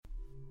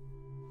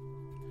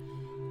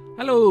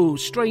Hello,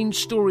 Strange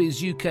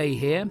Stories UK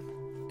here,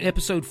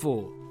 episode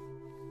 4.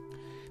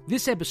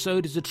 This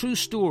episode is a true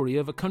story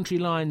of a country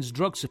line's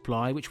drug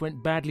supply which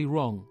went badly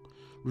wrong,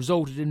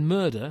 resulted in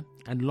murder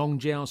and long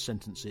jail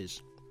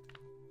sentences.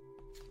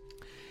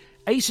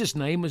 Ace's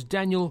name was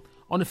Daniel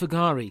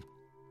Onifagari.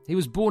 He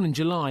was born in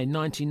July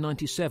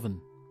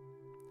 1997.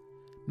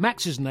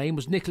 Max's name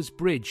was Nicholas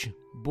Bridge,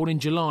 born in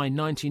July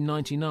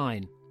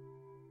 1999.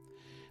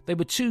 They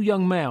were two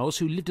young males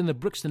who lived in the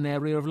Brixton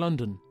area of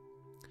London.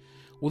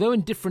 Although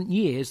in different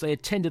years, they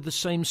attended the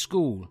same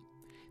school,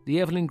 the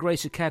Evelyn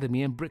Grace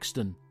Academy in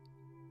Brixton.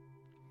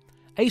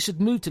 Ace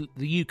had moved to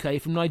the UK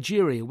from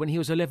Nigeria when he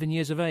was 11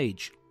 years of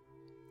age.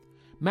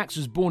 Max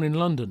was born in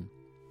London.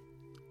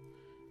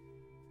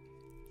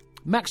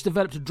 Max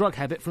developed a drug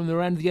habit from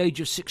around the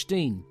age of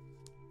 16.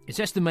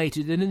 It's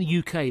estimated that in the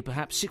UK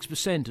perhaps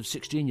 6% of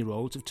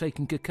 16-year-olds have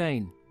taken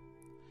cocaine.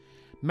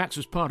 Max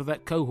was part of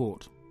that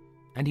cohort,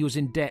 and he was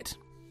in debt.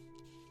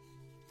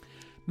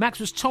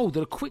 Max was told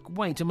that a quick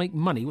way to make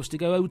money was to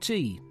go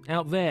OT,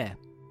 out there,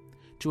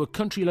 to a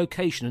country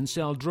location and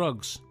sell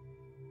drugs.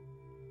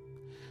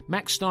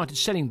 Max started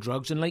selling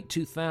drugs in late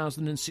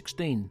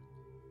 2016.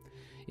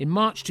 In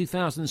March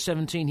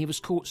 2017 he was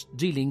caught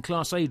dealing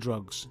Class A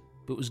drugs,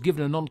 but was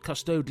given a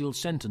non-custodial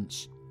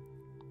sentence.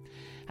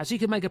 As he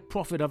could make a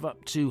profit of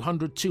up to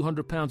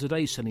 £200 a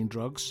day selling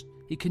drugs,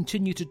 he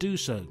continued to do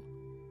so.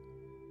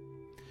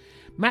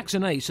 Max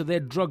and Ace are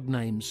their drug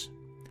names.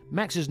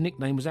 Max's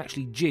nickname was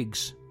actually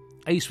Jigs.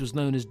 Ace was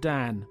known as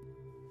Dan.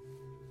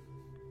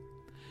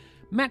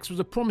 Max was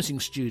a promising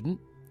student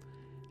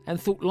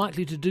and thought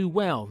likely to do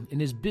well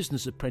in his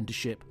business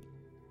apprenticeship.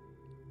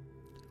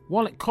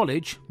 While at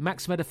college,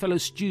 Max met a fellow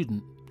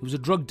student who was a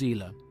drug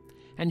dealer,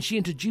 and she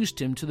introduced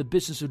him to the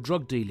business of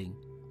drug dealing.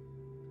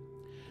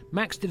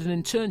 Max did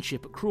an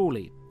internship at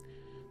Crawley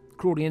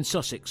in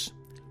Sussex,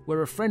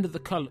 where a friend of the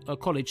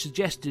college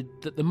suggested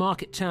that the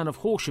market town of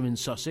Horsham in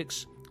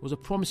Sussex was a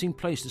promising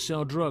place to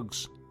sell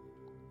drugs.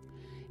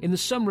 In the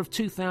summer of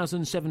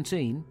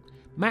 2017,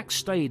 Max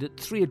stayed at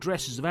 3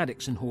 addresses of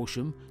addicts in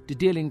Horsham to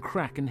deal in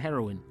crack and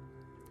heroin.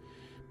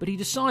 But he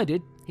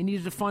decided he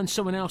needed to find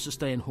someone else to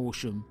stay in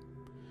Horsham,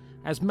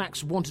 as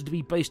Max wanted to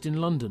be based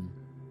in London.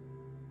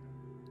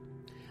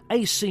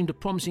 Ace seemed a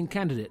promising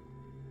candidate.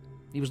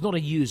 He was not a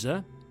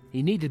user,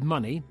 he needed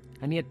money,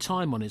 and he had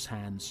time on his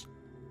hands.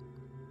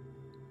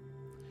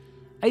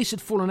 Ace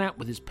had fallen out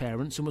with his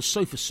parents and was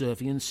sofa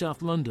surfing in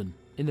South London,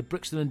 in the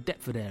Brixton and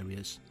Deptford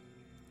areas.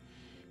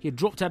 He had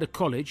dropped out of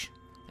college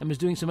and was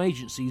doing some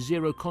agency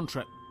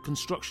zero-contract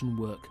construction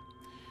work,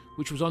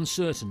 which was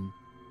uncertain.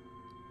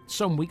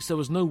 Some weeks there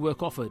was no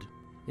work offered,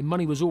 and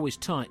money was always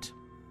tight.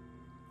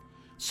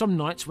 Some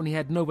nights when he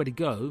had nowhere to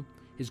go,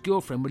 his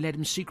girlfriend would let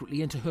him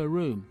secretly into her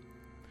room,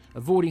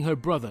 avoiding her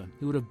brother,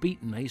 who would have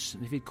beaten Ace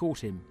if he'd caught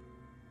him.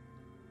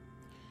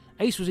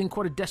 Ace was in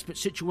quite a desperate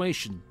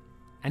situation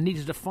and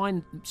needed to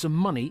find some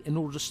money in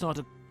order to start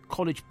a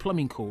college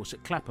plumbing course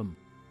at Clapham.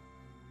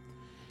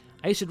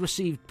 Ace had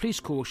received police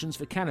cautions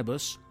for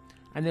cannabis,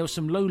 and there was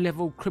some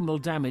low-level criminal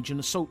damage and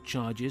assault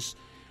charges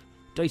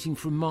dating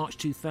from March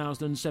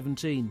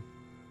 2017.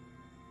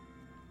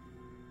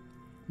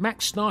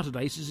 Max started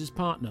Ace as his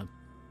partner.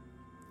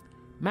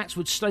 Max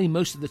would stay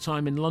most of the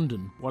time in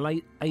London, while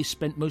Ace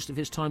spent most of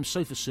his time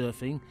sofa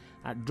surfing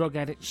at drug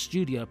addict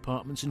studio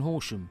apartments in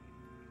Horsham.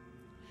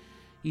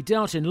 He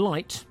dealt in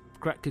light,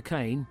 crack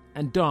cocaine,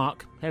 and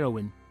dark,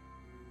 heroin.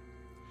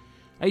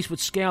 Ace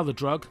would scale the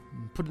drug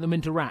and put them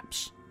into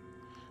wraps.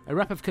 A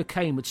wrap of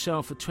cocaine would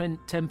sell for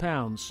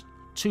 £10,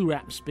 2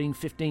 wraps being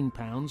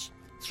 £15,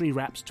 3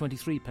 wraps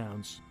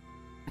 £23.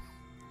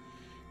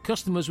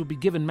 Customers would be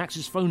given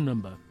Max's phone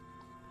number.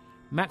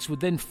 Max would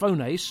then phone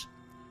Ace,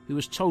 who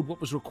was told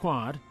what was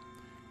required,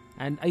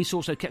 and Ace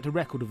also kept a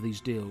record of these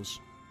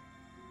deals.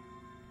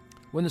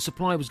 When the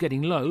supply was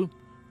getting low,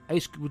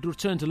 Ace would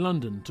return to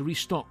London to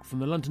restock from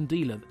the London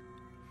dealer,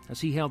 as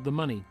he held the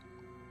money.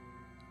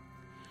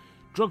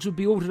 Drugs would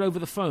be ordered over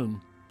the phone,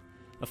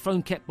 a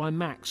phone kept by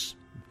Max,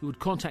 who would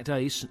contact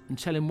Ace and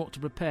tell him what to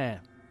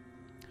prepare.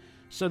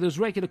 So there was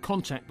regular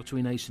contact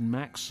between Ace and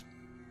Max.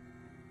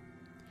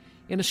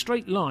 In a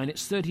straight line,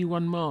 it's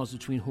 31 miles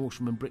between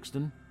Horsham and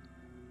Brixton.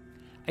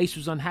 Ace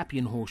was unhappy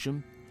in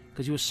Horsham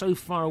because he was so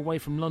far away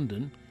from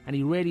London and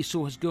he rarely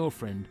saw his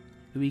girlfriend,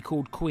 who he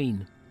called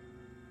Queen.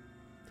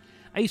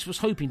 Ace was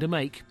hoping to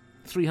make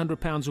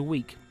 £300 a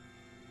week.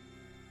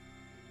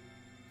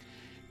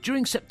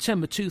 During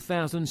September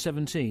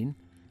 2017,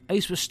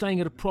 Ace was staying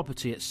at a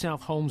property at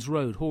South Holmes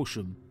Road,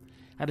 Horsham,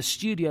 at a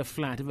studio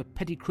flat of a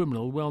petty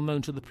criminal well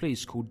known to the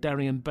police called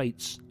Darian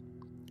Bates.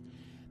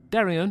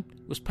 Darian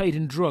was paid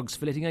in drugs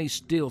for letting Ace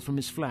steal from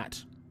his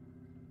flat.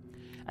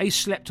 Ace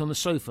slept on the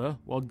sofa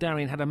while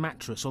Darian had a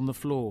mattress on the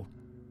floor.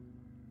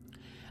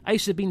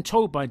 Ace had been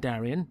told by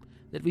Darian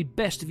that it would be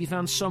best if he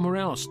found somewhere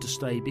else to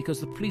stay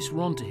because the police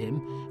were onto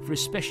him for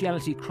his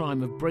speciality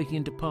crime of breaking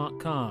into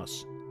parked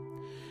cars,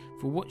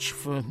 for which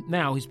for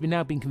now he's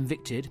now been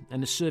convicted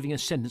and is serving a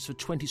sentence for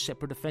 20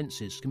 separate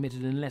offences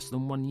committed in less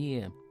than 1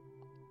 year.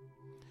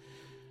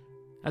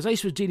 As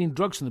Ace was dealing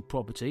drugs on the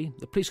property,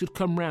 the police could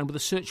come round with a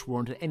search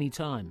warrant at any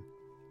time.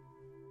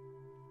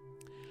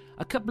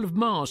 A couple of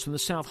miles from the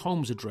South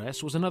Holmes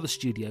address was another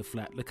studio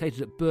flat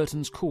located at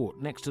Burton's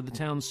Court next to the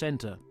town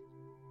centre.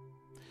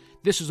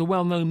 This was a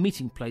well-known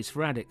meeting place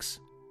for addicts.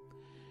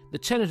 The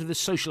tenant of this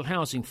social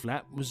housing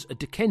flat was a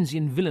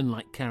Dickensian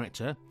villain-like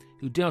character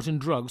who dealt in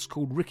drugs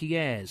called Ricky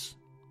Ayres.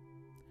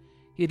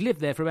 He had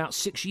lived there for about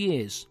 6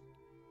 years.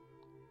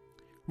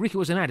 Ricky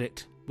was an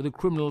addict with a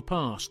criminal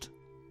past.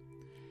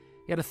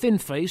 He had a thin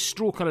face,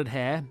 straw-coloured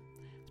hair,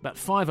 about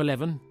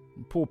 5'11",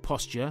 and poor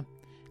posture,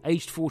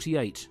 aged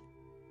 48.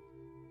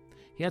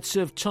 He had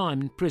served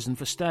time in prison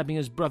for stabbing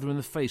his brother in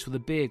the face with a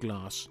beer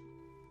glass.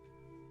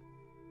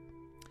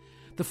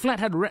 The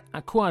flat had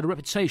acquired a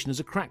reputation as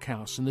a crack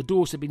house, and the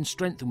doors had been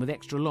strengthened with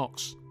extra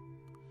locks.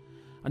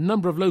 A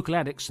number of local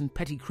addicts and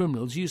petty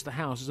criminals used the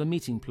house as a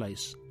meeting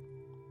place.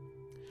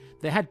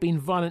 There had been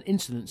violent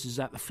incidences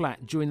at the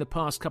flat during the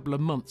past couple of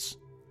months.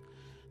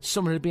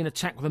 Someone had been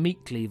attacked with a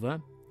meat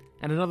cleaver,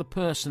 and another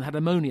person had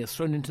ammonia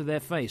thrown into their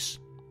face.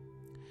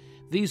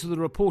 These were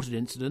the reported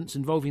incidents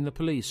involving the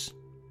police.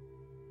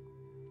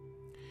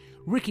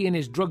 Ricky and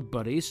his drug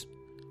buddies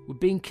were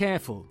being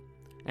careful,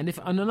 and if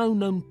an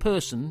unknown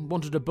person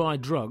wanted to buy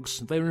drugs,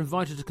 they were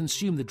invited to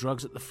consume the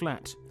drugs at the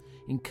flat,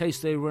 in case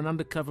they were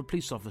undercover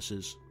police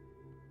officers.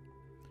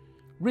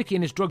 Ricky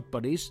and his drug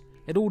buddies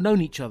had all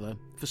known each other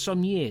for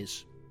some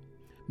years,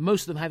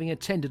 most of them having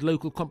attended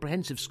local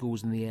comprehensive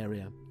schools in the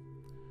area.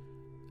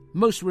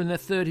 Most were in their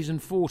 30s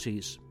and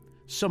 40s,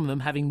 some of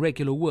them having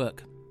regular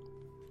work.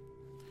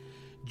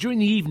 During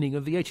the evening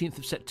of the 18th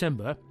of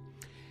September,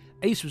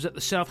 Ace was at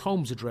the South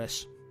Holmes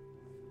address.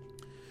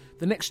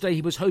 The next day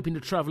he was hoping to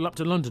travel up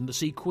to London to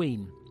see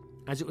Queen,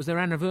 as it was their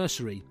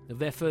anniversary of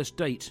their first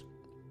date.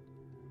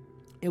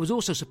 It was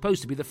also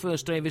supposed to be the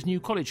first day of his new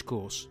college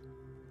course.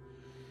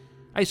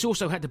 Ace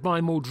also had to buy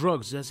more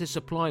drugs as his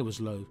supply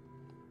was low.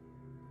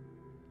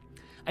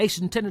 Ace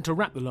intended to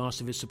wrap the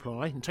last of his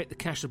supply and take the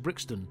cash to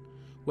Brixton,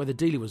 where the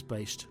dealer was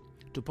based,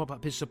 to pop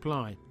up his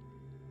supply.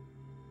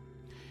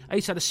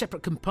 Ace had a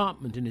separate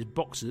compartment in his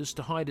boxes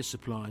to hide his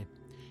supply,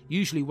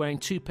 usually wearing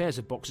 2 pairs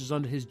of boxes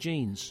under his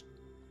jeans.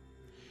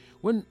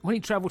 When he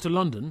travelled to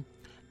London,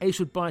 Ace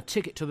would buy a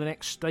ticket to the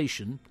next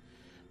station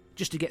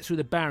just to get through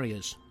the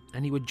barriers,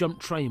 and he would jump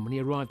train when he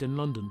arrived in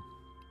London.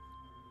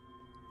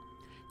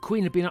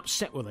 Queen had been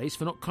upset with Ace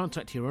for not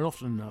contacting her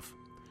often enough,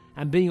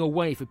 and being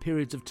away for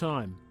periods of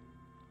time.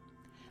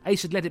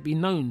 Ace had let it be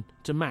known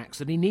to Max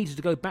that he needed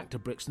to go back to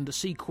Brixton to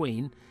see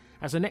Queen,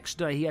 as the next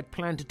day he had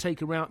planned to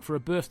take her out for a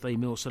birthday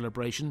meal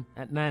celebration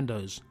at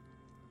Nando's.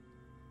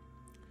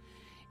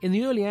 In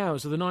the early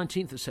hours of the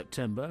 19th of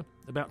September,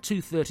 about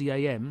 2:30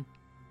 a.m,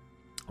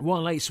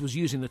 while Ace was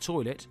using the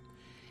toilet,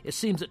 it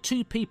seems that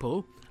 2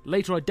 people,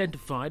 later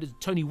identified as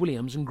Tony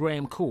Williams and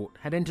Graham Court,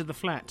 had entered the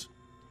flat.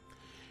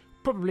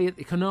 Probably at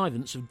the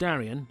connivance of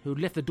Darian, who had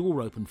left the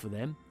door open for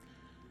them.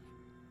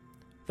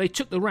 They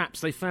took the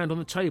wraps they found on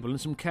the table and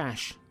some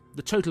cash,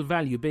 the total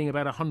value being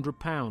about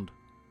 £100.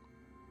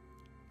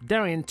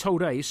 Darian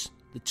told Ace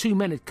the 2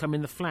 men had come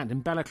in the flat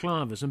in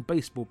balaclavas and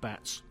baseball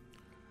bats,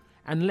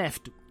 and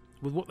left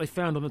with what they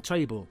found on the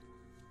table.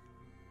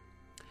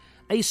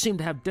 Ace seemed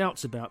to have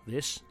doubts about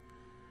this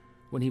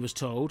when he was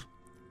told,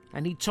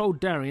 and he told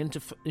Darian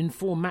to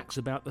inform Max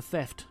about the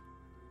theft.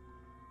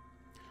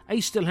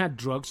 Ace still had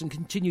drugs and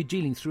continued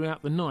dealing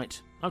throughout the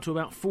night, up to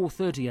about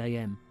 4:30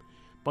 a.m,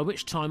 by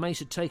which time Ace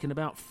had taken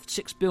about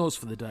 6 bills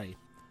for the day,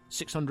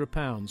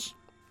 £600.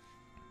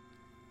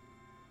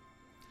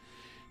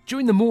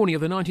 During the morning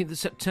of the 19th of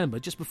September,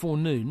 just before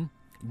noon,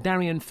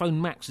 Darian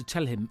phoned Max to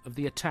tell him of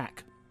the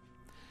attack,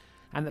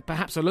 and that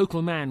perhaps a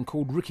local man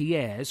called Ricky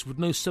Ayres would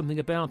know something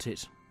about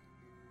it.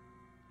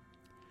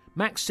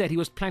 Max said he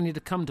was planning to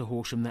come to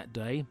Horsham that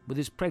day with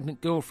his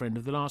pregnant girlfriend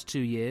of the last 2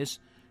 years,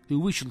 who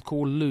we shall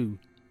call Lou.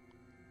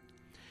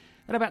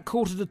 At about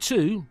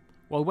 1:45,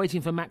 while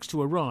waiting for Max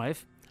to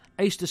arrive,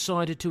 Ace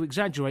decided to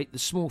exaggerate the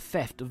small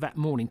theft of that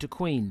morning to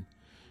Queen,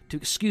 to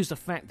excuse the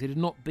fact that he had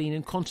not been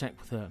in contact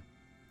with her.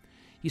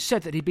 He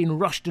said that he had been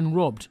rushed and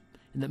robbed,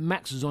 and that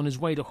Max was on his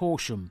way to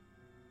Horsham.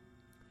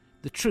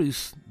 The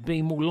truth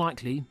being more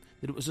likely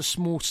that it was a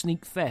small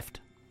sneak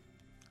theft.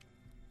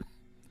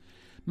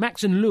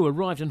 Max and Lou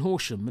arrived in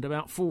Horsham at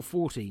about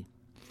 4:40,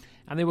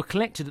 and they were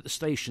collected at the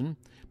station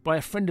by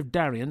a friend of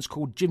Darian's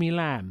called Jimmy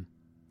Lamb,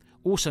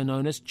 also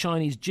known as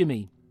Chinese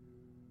Jimmy.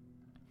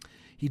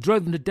 He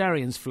drove them to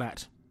Darian's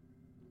flat.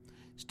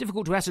 It's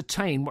difficult to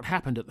ascertain what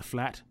happened at the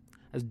flat,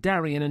 as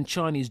Darian and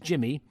Chinese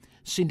Jimmy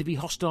seemed to be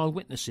hostile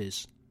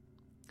witnesses.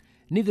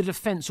 Neither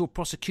defence or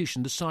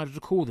prosecution decided to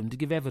call them to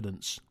give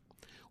evidence,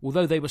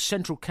 although they were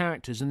central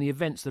characters in the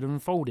events that have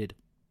unfolded.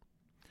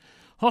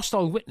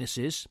 Hostile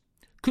witnesses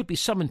could be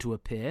summoned to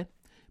appear,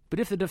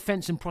 but if the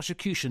defence and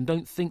prosecution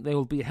don't think they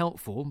will be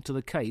helpful to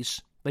the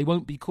case, they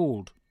won't be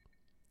called.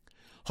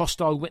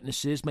 Hostile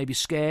witnesses may be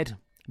scared,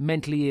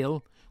 mentally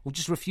ill, or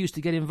just refuse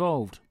to get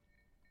involved.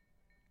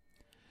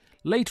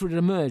 Later it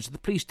emerged that the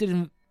police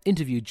did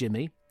interview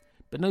Jimmy,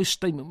 but no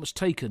statement was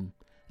taken,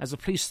 as the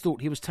police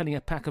thought he was telling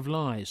a pack of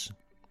lies.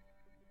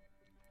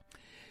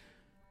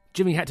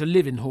 Jimmy had to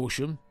live in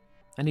Horsham,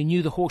 and he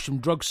knew the Horsham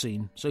drug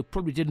scene, so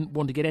probably didn't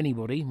want to get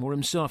anybody or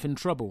himself in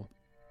trouble.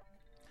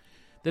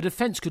 The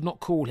defence could not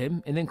call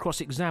him and then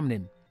cross-examine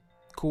him.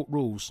 Court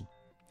rules.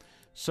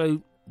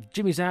 So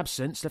Jimmy's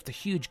absence left a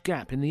huge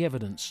gap in the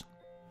evidence.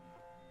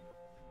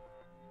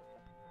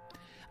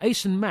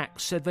 Ace and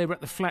Max said they were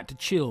at the flat to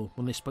chill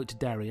when they spoke to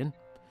Darian,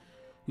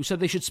 who said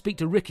they should speak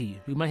to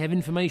Ricky, who may have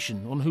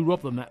information on who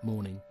robbed them that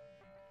morning.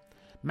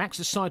 Max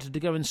decided to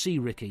go and see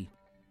Ricky.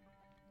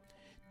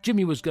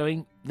 Jimmy was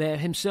going there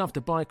himself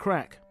to buy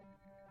crack.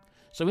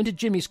 So into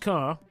Jimmy's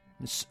car,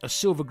 a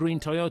silver-green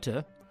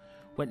Toyota,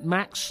 went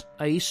Max,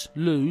 Ace,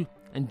 Lou,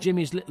 and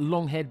Jimmy's little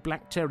long-haired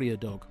black terrier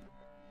dog.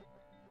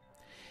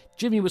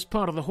 Jimmy was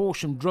part of the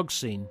Horsham drug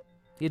scene.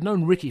 He had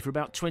known Ricky for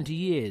about 20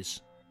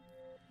 years.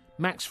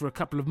 Max for a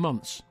couple of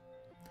months.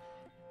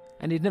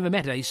 And he'd never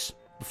met Ace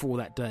before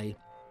that day.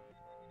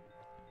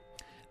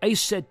 Ace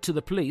said to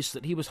the police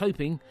that he was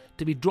hoping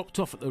to be dropped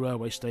off at the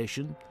railway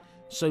station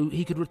so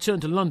he could return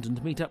to London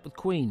to meet up with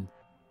Queen.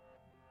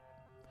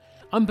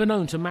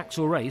 Unbeknown to Max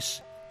or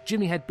Ace,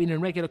 Jimmy had been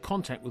in regular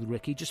contact with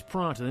Ricky just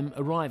prior to them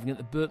arriving at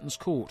the Burton's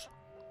Court.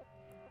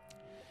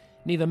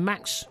 Neither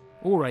Max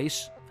or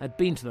Ace had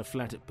been to the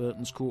flat at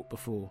Burton's Court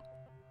before.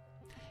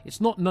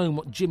 It's not known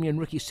what Jimmy and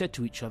Ricky said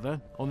to each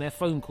other on their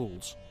phone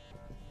calls.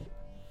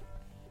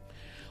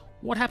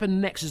 What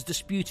happened next is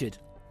disputed.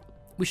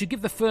 We should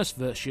give the first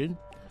version,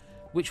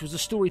 which was the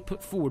story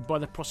put forward by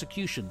the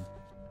prosecution.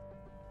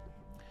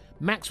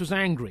 Max was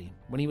angry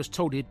when he was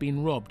told he had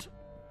been robbed.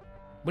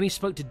 When he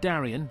spoke to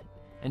Darian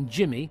and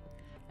Jimmy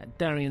at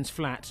Darian's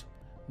flat,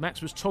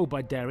 Max was told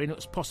by Darian it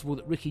was possible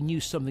that Ricky knew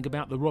something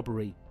about the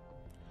robbery.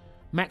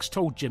 Max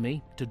told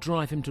Jimmy to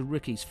drive him to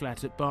Ricky's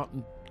flat at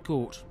Burton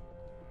Court.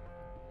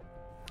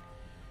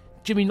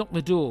 Jimmy knocked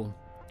the door.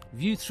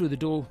 Viewed through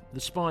the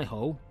spy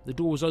hole, the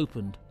door was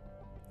opened.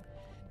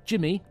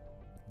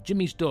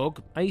 Jimmy's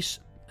dog, Ace,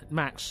 and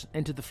Max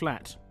entered the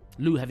flat,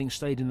 Lou having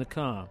stayed in the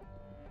car.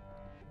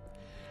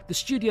 The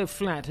studio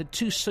flat had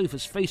 2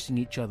 sofas facing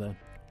each other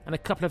and a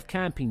couple of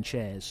camping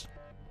chairs.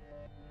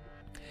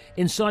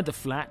 Inside the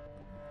flat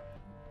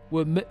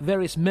were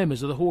various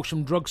members of the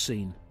Horsham drug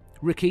scene: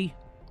 Ricky,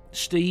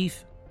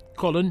 Steve,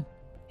 Colin,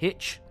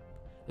 Hitch,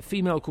 a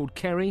female called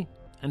Kerry,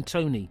 and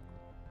Tony.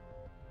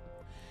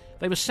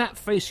 They were sat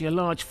facing a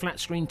large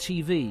flat-screen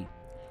TV,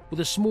 with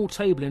a small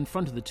table in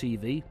front of the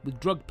TV with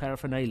drug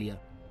paraphernalia,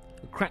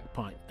 a crack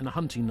pipe and a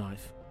hunting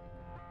knife.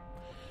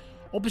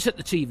 Opposite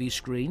the TV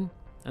screen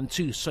and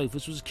 2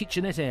 sofas was a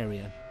kitchenette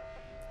area.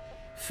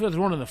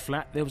 Further on in the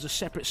flat there was a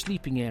separate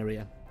sleeping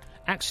area,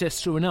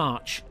 accessed through an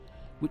arch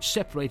which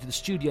separated the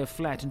studio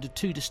flat into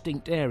 2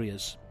 distinct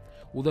areas,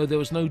 although there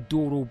was no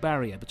door or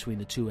barrier between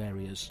the 2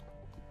 areas.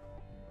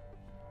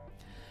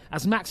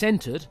 As Max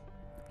entered,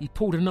 he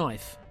pulled a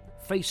knife,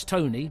 faced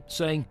Tony,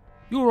 saying,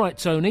 "You all right,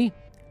 Tony?"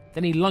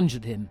 Then he lunged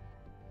at him.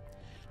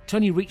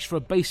 Tony reached for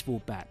a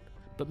baseball bat,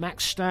 but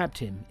Max stabbed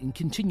him and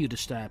continued to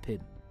stab him.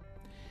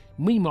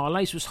 Meanwhile,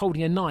 Ace was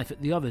holding a knife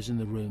at the others in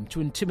the room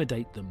to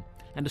intimidate them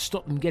and to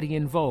stop them getting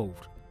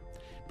involved.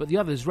 But the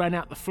others ran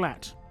out the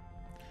flat.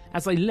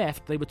 As they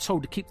left, they were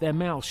told to keep their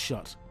mouths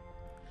shut.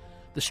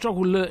 The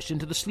struggle lurched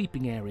into the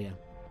sleeping area.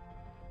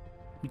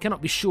 We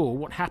cannot be sure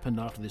what happened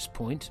after this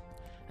point,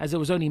 as there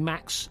was only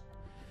Max,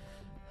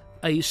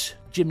 Ace,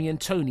 Jimmy and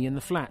Tony in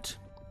the flat,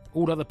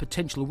 all other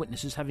potential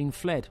witnesses having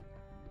fled.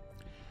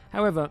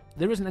 However,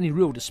 there isn't any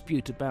real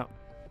dispute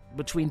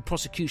between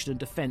prosecution and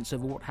defence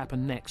over what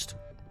happened next.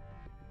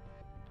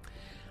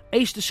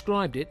 Ace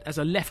described it as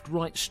a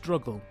left-right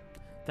struggle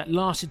that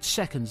lasted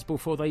seconds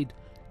before they'd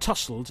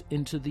tussled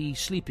into the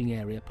sleeping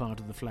area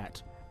part of the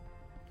flat.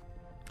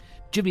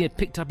 Jimmy had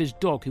picked up his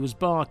dog, who was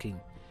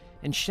barking,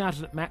 and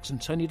shouted at Max and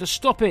Tony to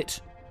stop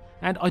it,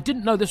 and "I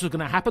didn't know this was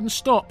going to happen,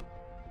 stop!"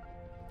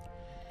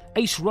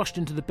 Ace rushed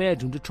into the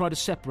bedroom to try to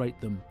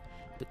separate them,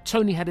 but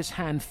Tony had his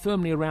hand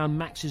firmly around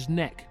Max's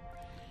neck.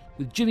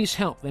 With Jimmy's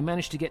help, they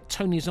managed to get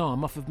Tony's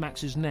arm off of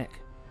Max's neck.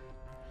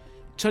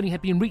 Tony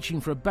had been reaching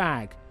for a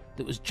bag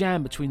that was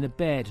jammed between the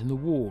bed and the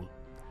wall,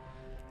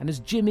 and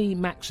as Jimmy,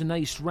 Max and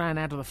Ace ran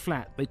out of the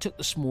flat, they took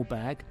the small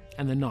bag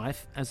and the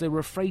knife as they were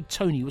afraid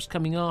Tony was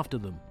coming after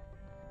them.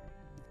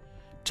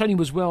 Tony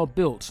was well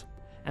built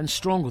and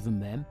stronger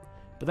than them,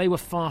 but they were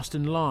fast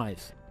and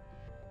lithe.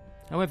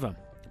 However,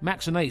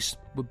 Max and Ace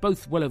were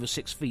both well over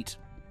 6 feet.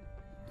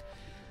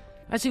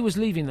 As he was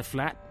leaving the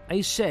flat,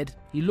 Ace said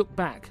he looked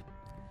back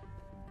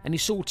and he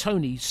saw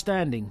Tony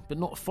standing but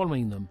not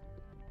following them.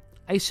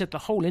 Ace said the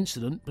whole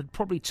incident had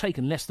probably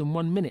taken less than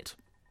 1 minute.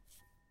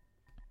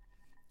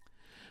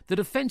 The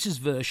defence's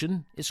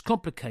version is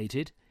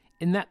complicated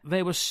in that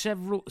there were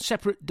several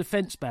separate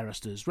defence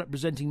barristers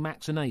representing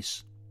Max and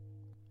Ace.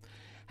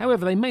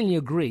 However, they mainly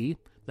agree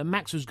that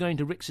Max was going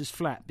to Rick's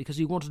flat because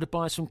he wanted to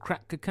buy some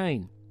crack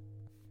cocaine.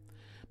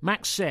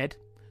 Max said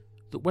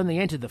that when they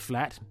entered the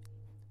flat,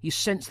 he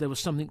sensed there was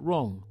something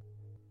wrong.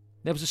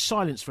 There was a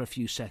silence for a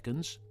few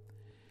seconds.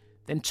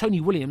 Then Tony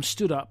Williams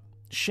stood up,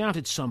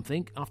 shouted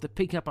something after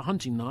picking up a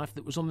hunting knife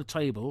that was on the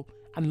table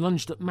and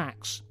lunged at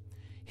Max,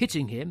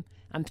 hitting him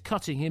and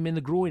cutting him in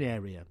the groin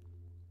area.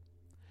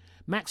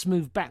 Max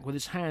moved back with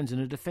his hands in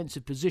a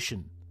defensive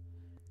position,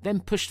 then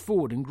pushed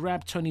forward and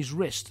grabbed Tony's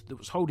wrist that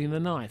was holding the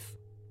knife.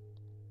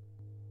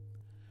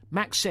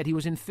 Max said he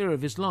was in fear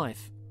of his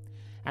life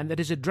and that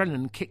his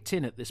adrenaline kicked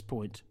in at this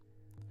point.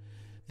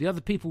 The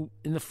other people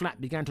in the flat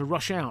began to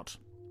rush out.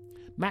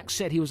 Max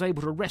said he was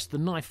able to wrest the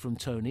knife from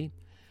Tony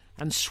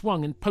and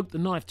swung and poked the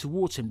knife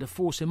towards him to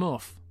force him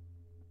off.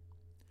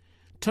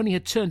 Tony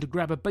had turned to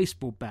grab a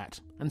baseball bat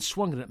and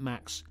swung it at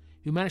Max,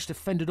 who managed to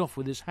fend it off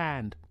with his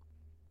hand.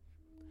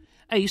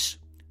 Ace,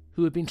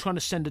 who had been trying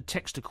to send a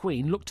text to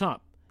Queen, looked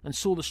up and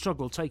saw the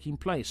struggle taking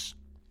place.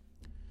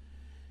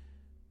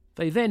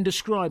 They then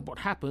described what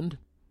happened,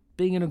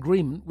 being in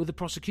agreement with the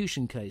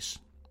prosecution case.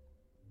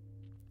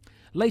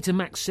 Later,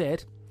 Max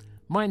said,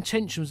 "My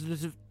intentions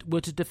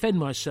were to defend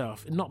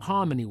myself and not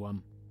harm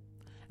anyone.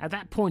 At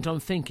that point, I'm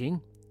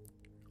thinking,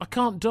 I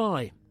can't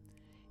die.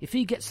 If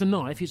he gets the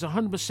knife, he's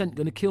 100%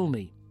 going to kill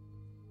me.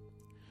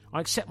 I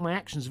accept my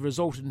actions have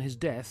resulted in his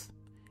death,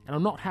 and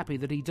I'm not happy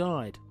that he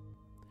died.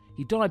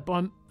 He died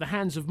by the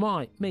hands of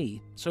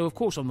me, so of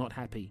course I'm not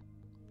happy."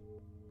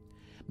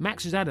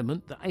 Max is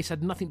adamant that Ace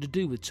had nothing to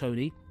do with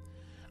Tony,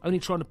 only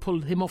trying to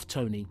pull him off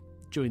Tony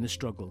during the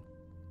struggle.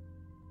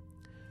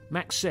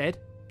 Max said,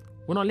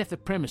 "When I left the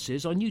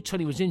premises, I knew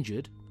Tony was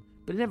injured,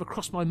 but it never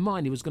crossed my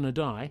mind he was going to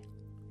die."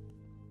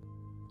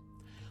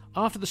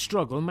 After the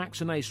struggle,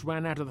 Max and Ace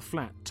ran out of the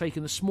flat,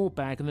 taking the small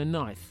bag and the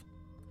knife.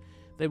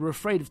 They were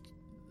afraid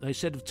they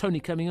said, of Tony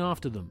coming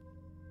after them.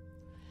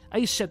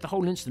 Ace said the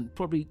whole incident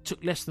probably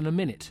took less than a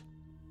minute.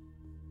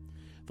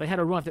 They had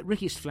arrived at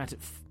Ricky's flat at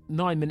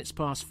 9 minutes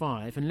past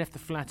 5 and left the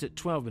flat at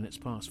 12 minutes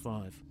past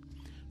 5.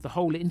 The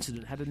whole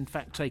incident had in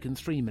fact taken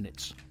 3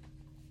 minutes.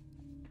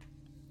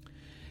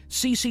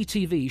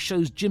 CCTV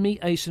shows Jimmy,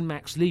 Ace and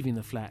Max leaving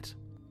the flat.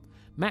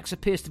 Max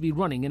appears to be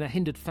running in a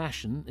hindered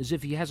fashion, as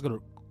if he has got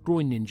a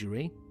groin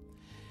injury.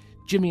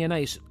 Jimmy and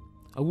Ace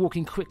are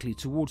walking quickly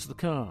towards the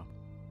car.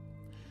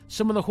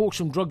 Some of the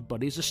Horsham drug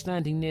buddies are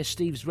standing near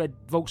Steve's red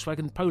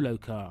Volkswagen Polo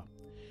car,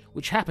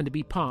 which happened to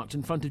be parked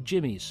in front of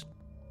Jimmy's.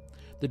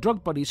 The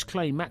drug buddies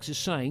claim Max is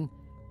saying,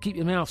 "Keep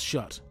your mouth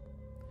shut."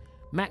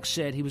 Max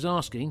said he was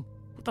asking,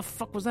 "What the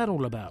fuck was that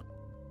all about?"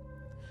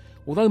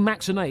 Although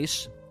Max and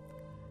Ace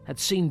had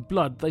seen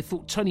blood, they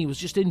thought Tony was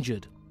just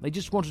injured. They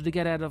just wanted to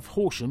get out of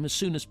Horsham as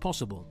soon as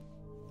possible.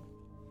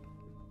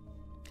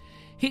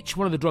 Hitch,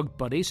 one of the drug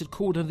buddies, had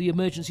called in the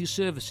emergency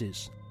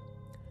services.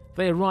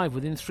 They arrived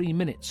within 3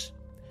 minutes.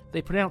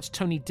 They pronounced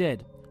Tony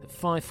dead at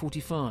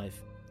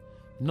 5:45,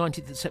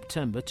 19th of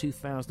September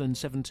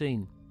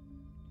 2017.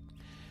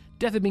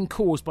 Death had been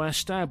caused by a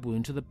stab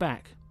wound to the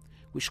back,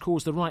 which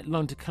caused the right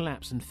lung to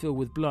collapse and fill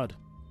with blood.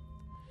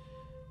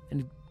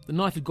 And the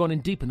knife had gone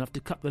in deep enough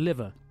to cut the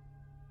liver.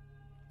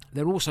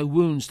 There were also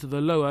wounds to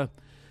the lower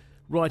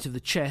right of the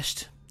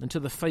chest and to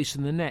the face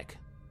and the neck.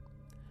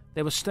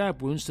 There were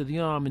stab wounds to the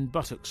arm and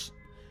buttocks,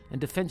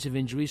 and defensive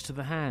injuries to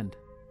the hand.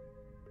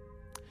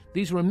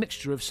 These were a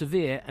mixture of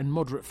severe and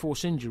moderate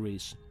force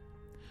injuries.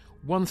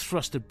 One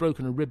thrust had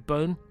broken a rib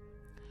bone,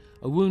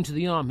 a wound to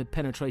the arm had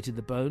penetrated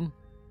the bone,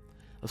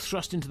 a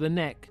thrust into the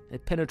neck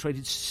had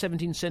penetrated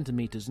 17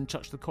 centimetres and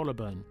touched the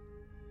collarbone.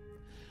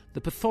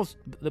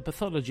 The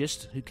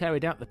pathologist who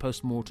carried out the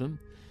post-mortem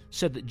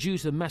said that due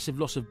to the massive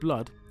loss of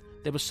blood,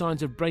 there were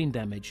signs of brain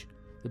damage,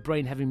 the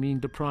brain having been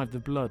deprived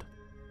of blood.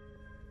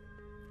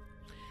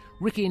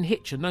 Ricky and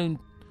Hitch are known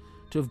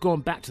to have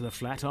gone back to the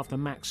flat after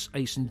Max,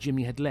 Ace and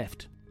Jimmy had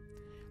left.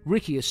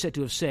 Ricky is said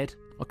to have said,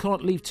 "I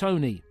can't leave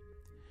Tony,"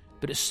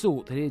 but it's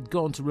thought that he had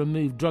gone to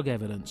remove drug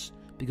evidence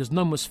because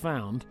none was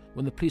found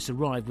when the police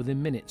arrived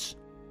within minutes.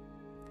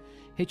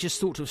 Hitch is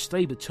thought to have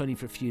stayed with Tony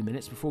for a few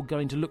minutes before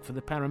going to look for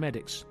the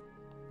paramedics.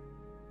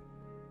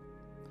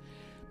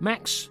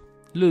 Max,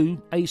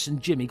 Lou, Ace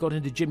and Jimmy got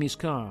into Jimmy's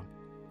car.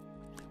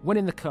 When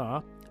in the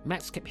car,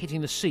 Max kept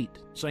hitting the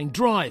seat, saying,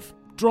 "Drive,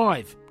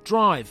 drive,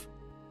 drive."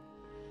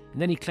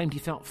 And then he claimed he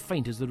felt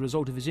faint as the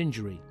result of his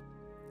injury.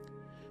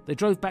 They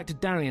drove back to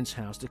Darian's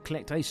house to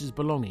collect Ace's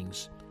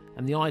belongings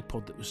and the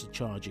iPod that was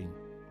charging.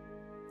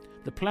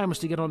 The plan was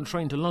to get on a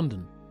train to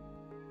London.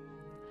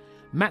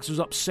 Max was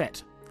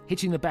upset,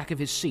 hitting the back of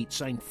his seat,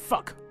 saying,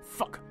 "Fuck,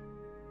 fuck."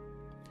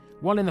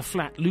 While in the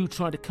flat, Lou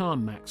tried to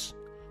calm Max,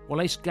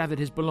 while Ace gathered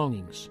his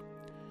belongings.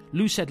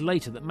 Lou said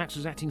later that Max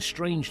was acting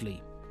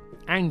strangely,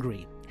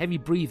 angry, heavy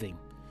breathing,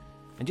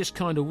 and just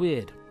kind of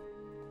weird.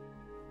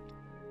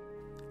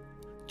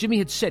 Jimmy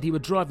had said he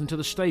would drive them to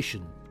the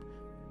station,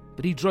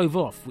 but he drove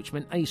off, which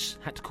meant Ace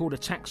had to call a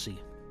taxi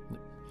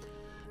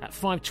at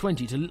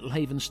 5:20 to Little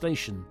Haven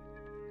Station.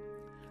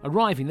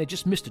 Arriving, they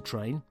just missed a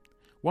train.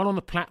 While on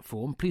the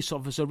platform, police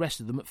officers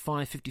arrested them at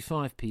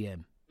 5:55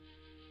 p.m.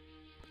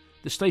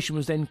 The station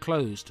was then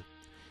closed,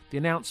 the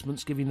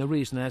announcements giving the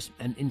reason as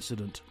an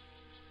incident.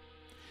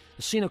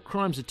 The scene of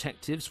crimes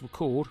detectives were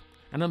called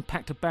and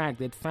unpacked a bag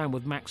they'd found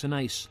with Max and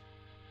Ace.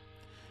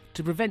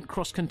 To prevent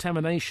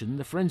cross-contamination,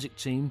 the forensic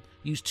team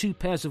used 2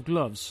 pairs of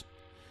gloves,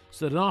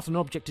 so that after an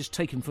object is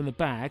taken from the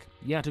bag,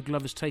 the outer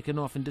glove is taken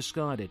off and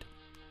discarded.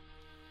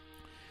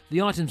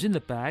 The items in the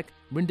bag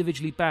were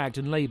individually bagged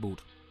and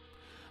labelled.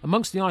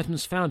 Amongst the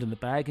items found in the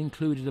bag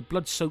included a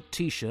blood-soaked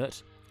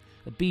T-shirt,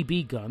 a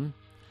BB gun,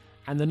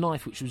 and the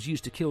knife which was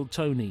used to kill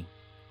Tony.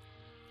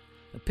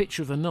 A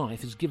picture of the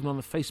knife is given on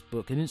the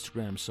Facebook and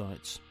Instagram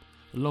sites,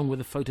 along with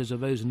the photos of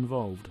those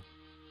involved.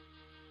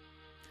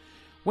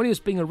 When he was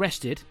being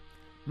arrested,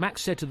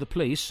 Max said to the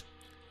police,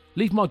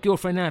 "Leave my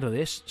girlfriend out of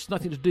this, it's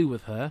nothing to do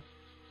with her."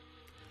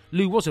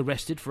 Lou was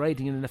arrested for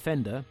aiding an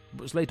offender,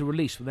 but was later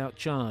released without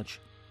charge.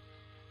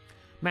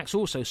 Max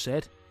also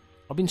said,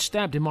 "I've been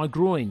stabbed in my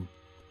groin,"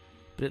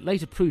 but it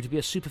later proved to be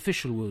a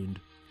superficial wound,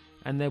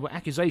 and there were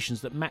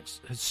accusations that Max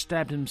had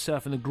stabbed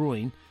himself in the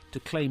groin to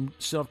claim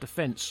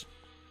self-defence.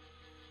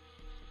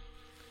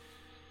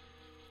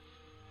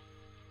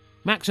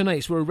 Max and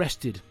Ace were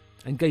arrested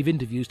and gave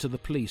interviews to the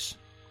police.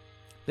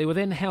 They were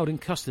then held in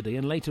custody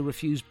and later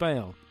refused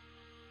bail.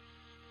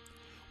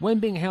 When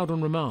being held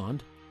on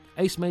remand,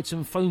 Ace made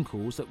some phone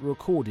calls that were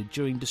recorded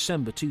during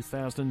December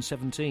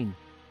 2017.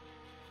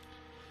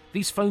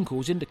 These phone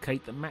calls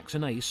indicate that Max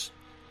and Ace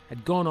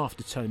had gone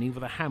after Tony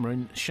with a hammer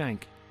and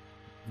shank,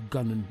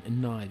 gun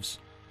and knives.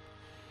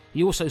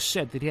 He also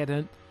said that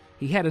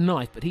he had a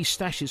knife, but he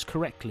stashed his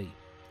correctly,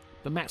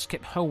 but Max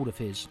kept hold of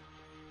his.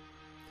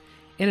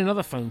 In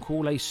another phone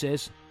call, Ace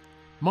says,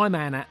 My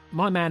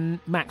man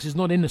Max is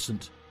not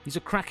innocent. He's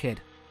a crackhead.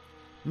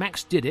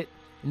 Max did it,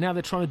 and now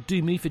they're trying to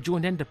do me for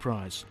joint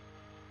enterprise."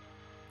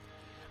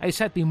 Ace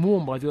had been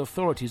warned by the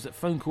authorities that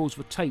phone calls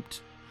were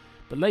taped,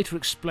 but later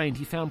explained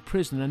he found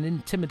prison an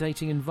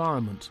intimidating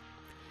environment,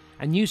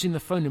 and using the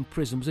phone in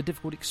prison was a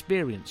difficult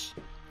experience.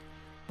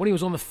 When he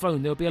was on the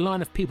phone, there would be a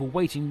line of people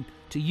waiting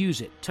to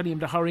use it, telling him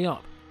to hurry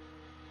up.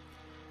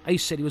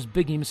 Ace said he was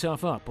bigging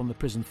himself up on the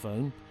prison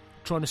phone,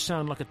 trying to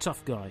sound like a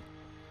tough guy.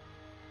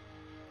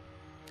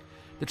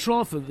 The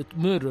trial for the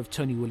murder of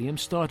Tony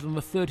Williams started on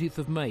the 30th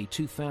of May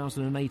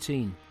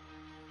 2018.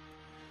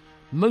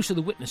 Most of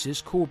the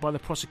witnesses called by the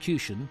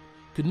prosecution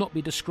could not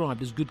be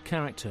described as good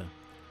character,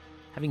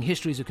 having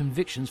histories of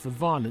convictions for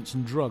violence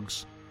and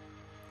drugs.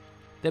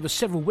 There were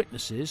several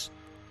witnesses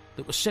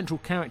that were central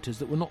characters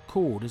that were not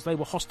called as they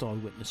were hostile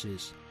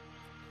witnesses.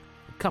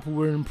 A couple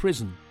were in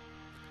prison.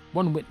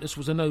 One witness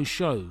was a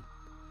no-show.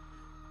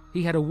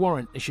 He had a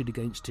warrant issued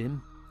against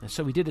him, and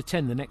so he did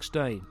attend the next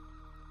day.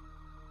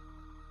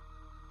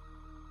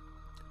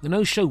 The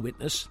no-show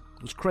witness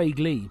was Craig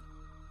Lee.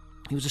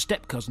 He was a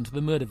step-cousin to the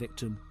murder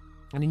victim,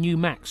 and he knew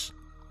Max.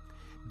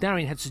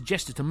 Darian had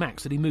suggested to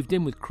Max that he moved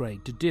in with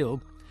Craig to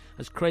deal,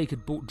 as Craig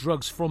had bought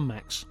drugs from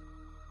Max.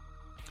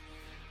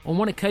 On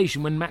one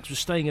occasion when Max was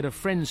staying at a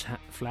friend's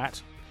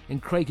flat and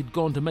Craig had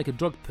gone to make a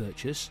drug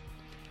purchase,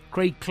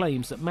 Craig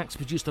claims that Max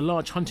produced a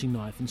large hunting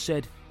knife and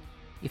said,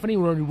 "If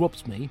anyone only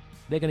robs me,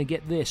 they're going to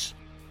get this."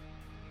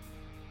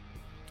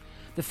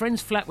 The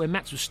friend's flat where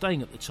Max was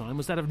staying at the time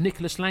was that of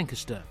Nicholas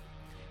Lancaster,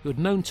 who had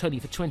known Tony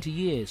for 20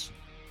 years.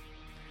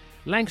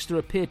 Lancaster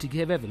appeared to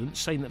give evidence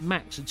saying that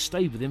Max had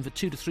stayed with him for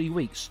 2 to 3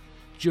 weeks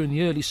during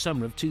the early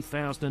summer of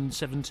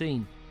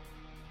 2017.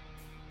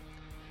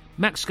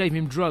 Max gave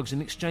him drugs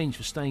in exchange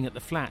for staying at the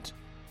flat.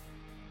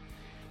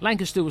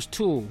 Lancaster was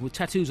tall, with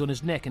tattoos on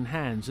his neck and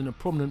hands and a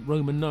prominent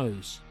Roman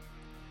nose.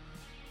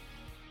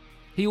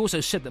 He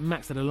also said that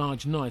Max had a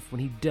large knife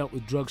when he dealt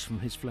with drugs from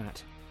his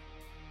flat.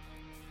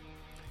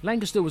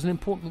 Lancaster was an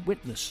important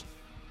witness,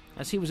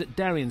 as he was at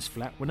Darian's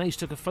flat when Ace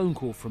took a phone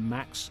call from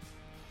Max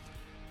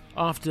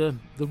after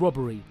the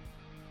robbery.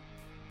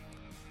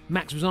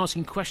 Max was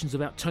asking questions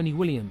about Tony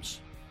Williams.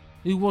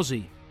 Who was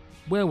he?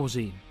 Where was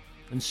he?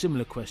 And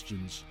similar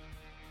questions.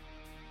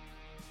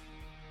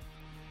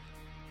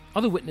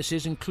 Other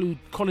witnesses include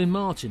Colin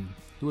Martin,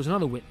 who was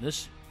another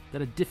witness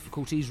that had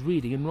difficulties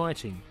reading and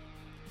writing.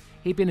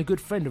 He'd been a good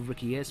friend of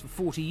Ricky Ayres for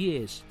 40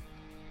 years.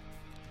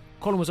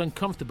 Colin was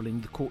uncomfortable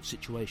in the court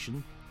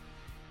situation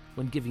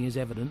when giving his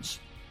evidence,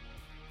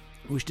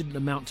 which didn't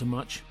amount to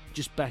much,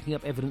 just backing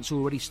up evidence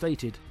already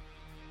stated.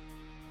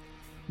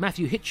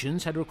 Matthew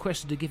Hitchens had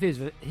requested to give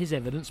his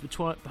evidence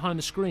behind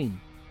the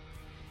screen.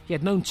 He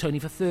had known Tony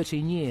for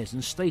 13 years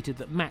and stated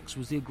that Max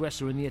was the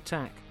aggressor in the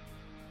attack.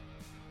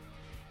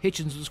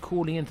 Hitchens was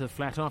calling into the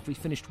flat after he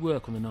finished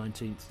work on the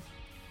 19th.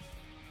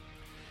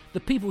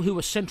 The people who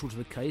were central to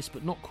the case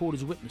but not called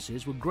as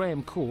witnesses were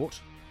Graham Court,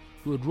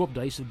 who had robbed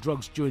Ace of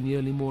drugs during the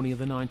early morning of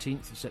the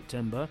 19th of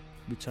September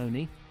with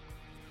Tony,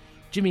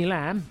 Jimmy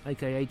Lamb,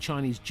 aka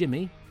Chinese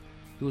Jimmy,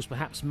 who was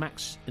perhaps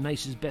Max and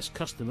Ace's best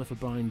customer for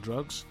buying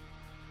drugs,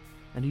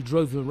 and who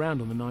drove him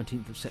around on the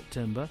 19th of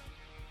September,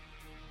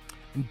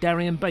 and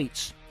Darian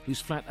Bates,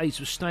 whose flat Ace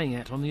was staying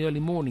at on the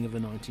early morning of the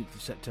 19th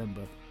of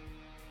September.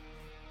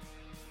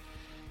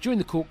 During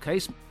the court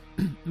case,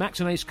 Max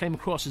and Ace came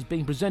across as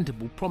being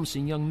presentable,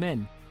 promising young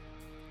men.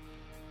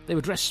 They were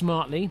dressed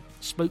smartly,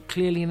 spoke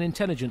clearly and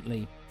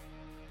intelligently.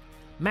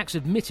 Max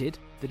admitted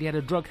that he had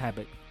a drug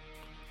habit,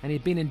 and he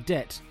had been in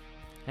debt,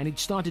 and he'd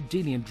started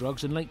dealing in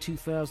drugs in late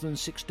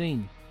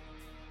 2016.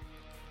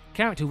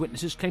 Character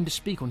witnesses came to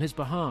speak on his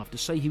behalf to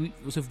say he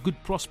was of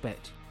good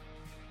prospect.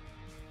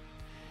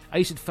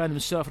 Ace had found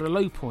himself at a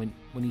low point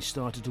when he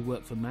started to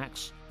work for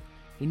Max.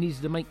 he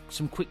needed to make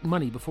some quick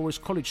money before his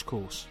college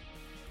course,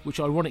 which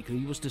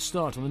ironically was to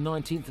start on the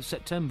 19th of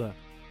September.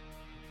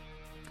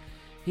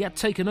 He had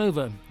taken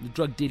over the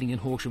drug dealing in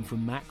Horsham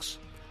from Max,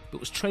 but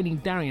was training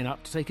Darian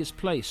up to take his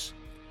place,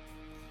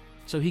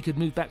 so he could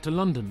move back to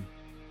London.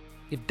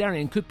 If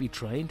Darian could be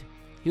trained,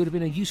 he would have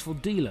been a useful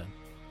dealer,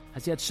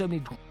 as he had so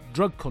many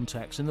drug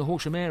contacts in the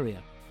Horsham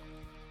area.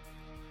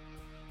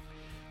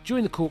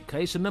 During the court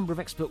case, a number of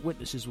expert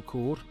witnesses were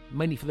called,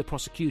 mainly for the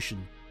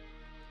prosecution.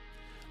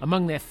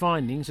 Among their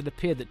findings, it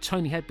appeared that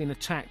Tony had been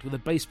attacked with a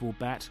baseball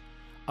bat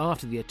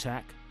after the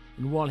attack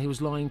and while he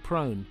was lying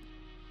prone.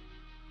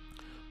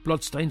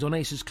 Bloodstains on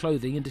Ace's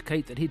clothing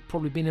indicate that he'd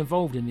probably been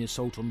involved in the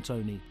assault on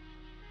Tony.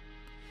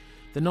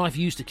 The knife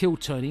used to kill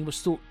Tony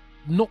was thought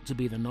not to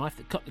be the knife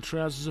that cut the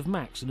trousers of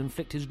Max and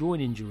inflicted his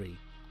groin injury,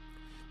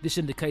 this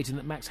indicating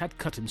that Max had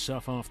cut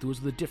himself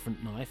afterwards with a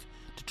different knife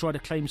to try to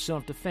claim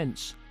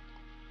self-defence.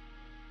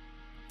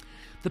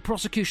 The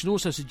prosecution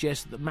also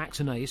suggested that Max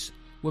and Ace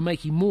were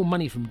making more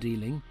money from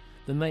dealing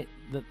than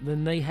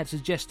they had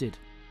suggested.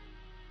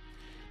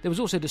 There was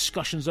also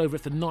discussions over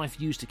if the knife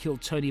used to kill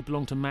Tony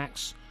belonged to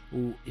Max,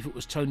 or if it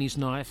was Tony's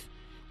knife,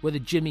 whether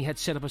Jimmy had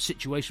set up a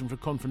situation for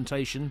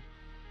confrontation.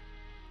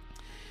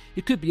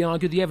 It could be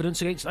argued the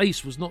evidence against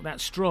Ace was not that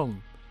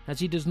strong,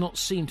 as he does not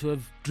seem to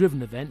have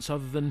driven events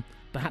other than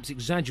perhaps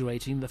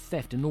exaggerating the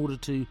theft in order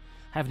to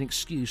have an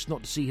excuse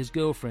not to see his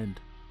girlfriend.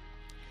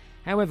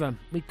 However,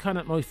 we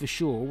cannot know for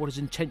sure what his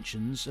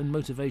intentions and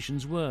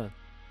motivations were.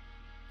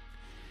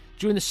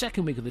 During the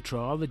second week of the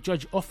trial, the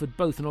judge offered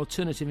both an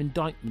alternative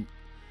indictment,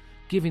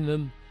 giving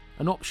them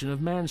an option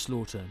of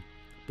manslaughter,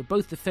 but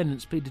both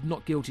defendants pleaded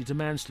not guilty to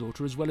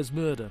manslaughter as well as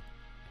murder.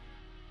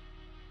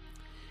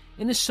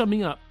 In his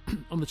summing up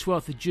on the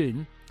 12th of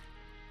June,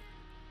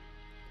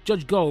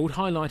 Judge Gold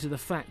highlighted the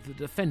fact that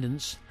the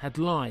defendants had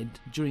lied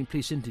during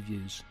police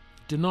interviews,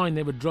 denying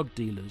they were drug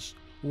dealers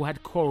or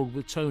had quarrelled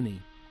with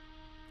Tony.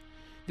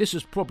 This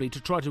was probably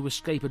to try to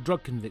escape a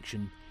drug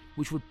conviction,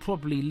 which would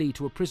probably lead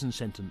to a prison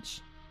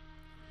sentence.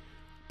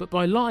 But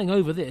by lying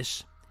over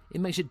this, it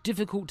makes it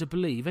difficult to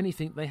believe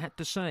anything they had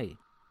to say.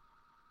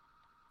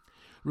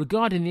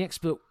 Regarding the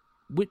expert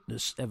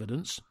witness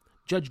evidence,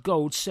 Judge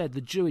Gold said the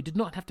jury did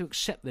not have to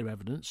accept their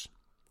evidence.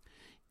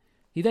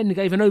 He then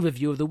gave an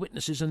overview of the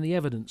witnesses and the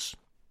evidence.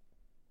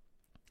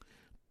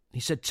 He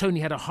said Tony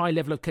had a high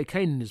level of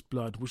cocaine in his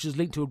blood, which is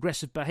linked to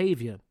aggressive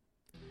behaviour,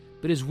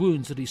 but his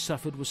wounds that he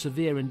suffered were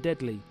severe and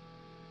deadly.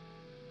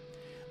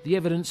 The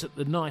evidence that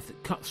the knife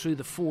that cut through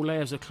the 4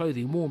 layers of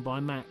clothing worn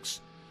by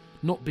Max,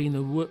 not being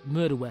the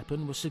murder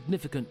weapon, was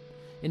significant,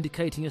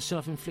 indicating a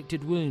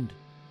self-inflicted wound.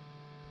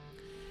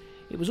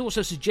 It was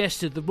also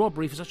suggested the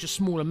robbery for such a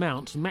small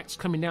amount, and Max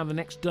coming down the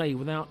next day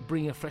without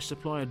bringing a fresh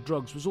supply of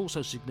drugs, was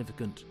also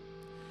significant,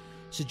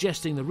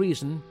 suggesting the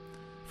reason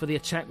for the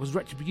attack was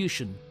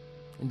retribution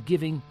and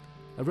giving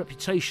a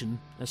reputation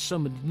as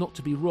someone not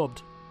to be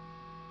robbed.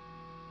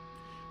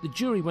 The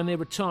jury, when they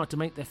retired to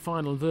make their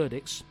final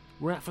verdicts,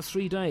 were out for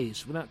 3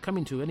 days without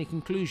coming to any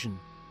conclusion.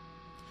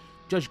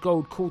 Judge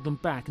Gold called them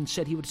back and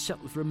said he would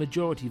settle for a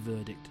majority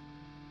verdict.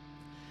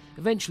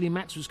 Eventually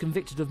Max was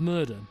convicted of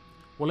murder,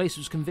 while Ace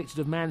was convicted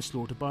of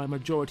manslaughter by a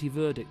majority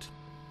verdict.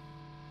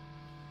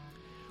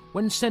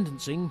 When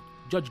sentencing,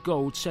 Judge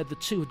Gold said the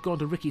two had gone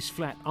to Ricky's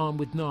flat armed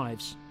with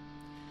knives.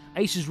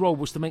 Ace's role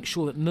was to make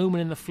sure that no one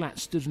in the flat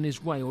stood in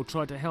his way or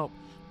tried to help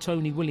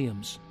Tony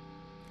Williams.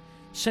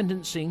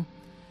 Sentencing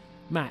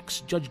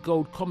Max, Judge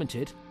Gold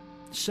commented,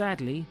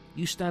 "Sadly,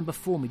 you stand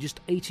before me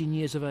just 18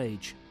 years of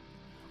age.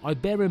 I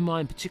bear in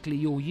mind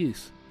particularly your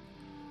youth,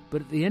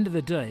 but at the end of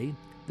the day,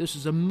 this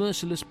was a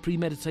merciless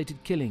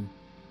premeditated killing."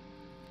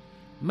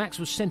 Max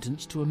was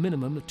sentenced to a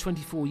minimum of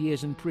 24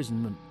 years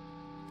imprisonment.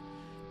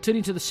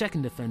 Turning to the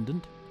second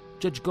defendant,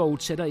 Judge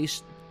Gold said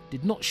Ace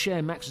did not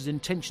share Max's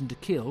intention to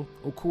kill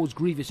or cause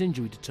grievous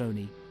injury to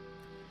Tony.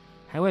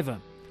 However,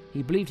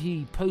 he believed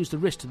he posed a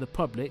risk to the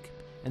public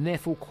and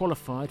therefore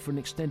qualified for an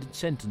extended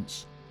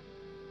sentence.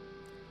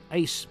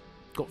 Ace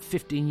got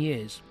 15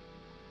 years.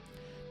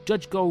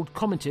 Judge Gold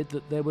commented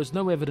that there was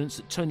no evidence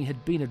that Tony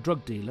had been a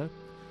drug dealer,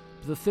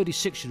 but the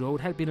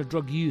 36-year-old had been a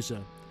drug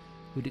user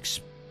who'd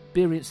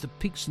experienced the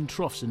peaks and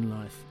troughs in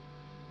life.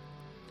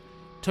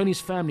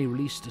 Tony's family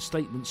released a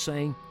statement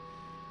saying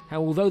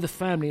how although the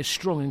family is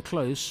strong and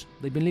close,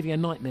 they've been living a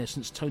nightmare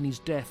since Tony's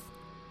death.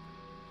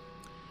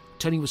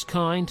 Tony was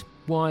kind,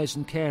 wise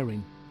and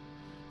caring,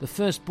 the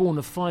firstborn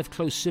of 5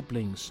 close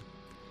siblings,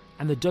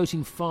 and the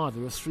doting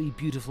father of 3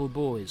 beautiful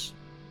boys.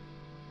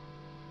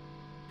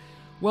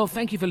 Well,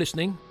 thank you for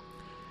listening,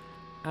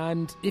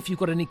 and if you've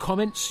got any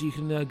comments, you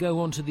can go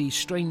on to the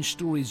Strange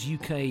Stories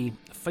UK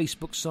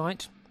Facebook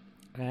site,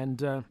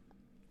 and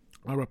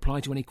I'll reply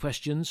to any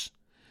questions.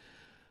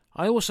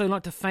 I also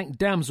like to thank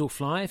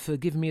Damselfly for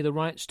giving me the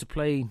rights to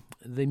play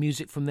the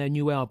music from their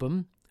new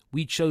album,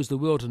 We Chose the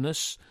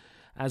Wilderness,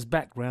 as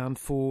background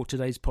for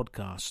today's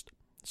podcast.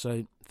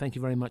 So thank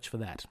you very much for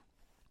that.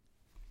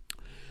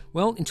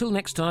 Well, until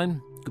next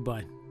time,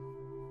 goodbye.